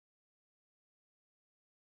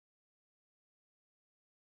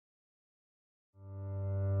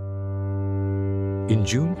In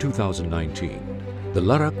June 2019, the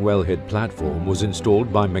Larak Wellhead platform was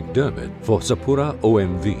installed by McDermott for Sapura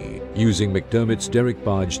OMV using McDermott's derrick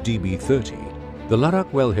barge DB30. The Larak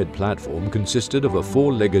Wellhead platform consisted of a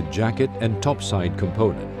four-legged jacket and topside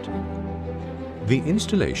component. The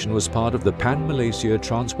installation was part of the Pan-Malaysia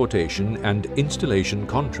Transportation and Installation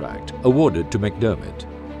contract awarded to McDermott.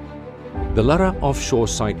 The Larak offshore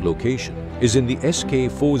site location is in the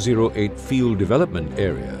SK408 field development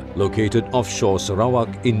area located offshore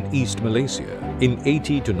Sarawak in East Malaysia in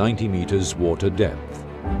 80 to 90 meters water depth.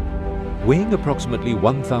 Weighing approximately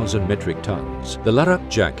 1,000 metric tons, the Larak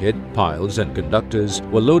jacket, piles and conductors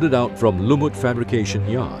were loaded out from Lumut Fabrication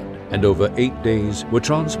Yard and over 8 days were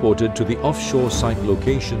transported to the offshore site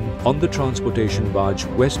location on the transportation barge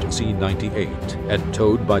West C98 and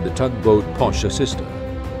towed by the tugboat Porsche Sister.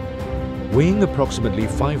 Weighing approximately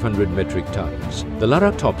 500 metric tons, the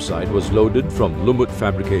Larak topside was loaded from Lumut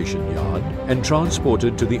Fabrication Yard and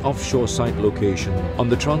transported to the offshore site location on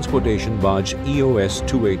the transportation barge EOS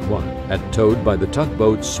 281 and towed by the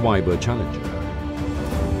tugboat Swiber Challenger.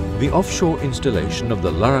 The offshore installation of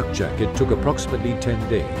the Larak jacket took approximately 10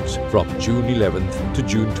 days from June 11th to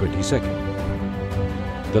June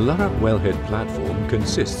 22nd. The Larak Wellhead platform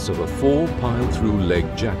consists of a 4-pile-through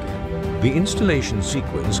leg jacket. The installation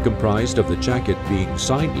sequence comprised of the jacket being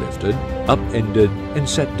side-lifted, up-ended and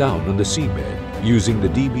set down on the seabed using the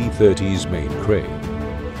DB30's main crane.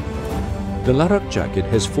 The Larak jacket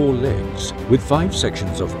has 4 legs with 5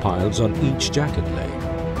 sections of piles on each jacket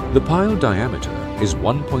leg. The pile diameter is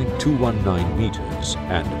 1.219 meters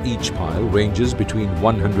and each pile ranges between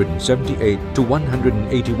 178 to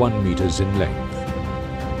 181 meters in length.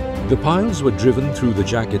 The piles were driven through the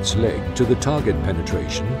jacket's leg to the target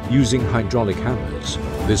penetration using hydraulic hammers.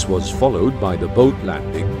 This was followed by the boat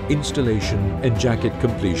landing, installation and jacket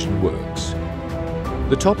completion works.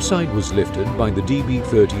 The topside was lifted by the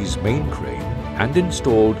DB30's main crane and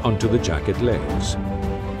installed onto the jacket legs.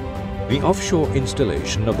 The offshore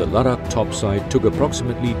installation of the Larak topside took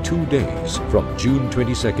approximately 2 days from June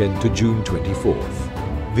 22nd to June 24th.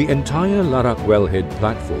 The entire Larak Wellhead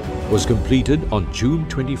platform was completed on June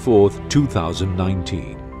 24,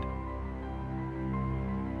 2019.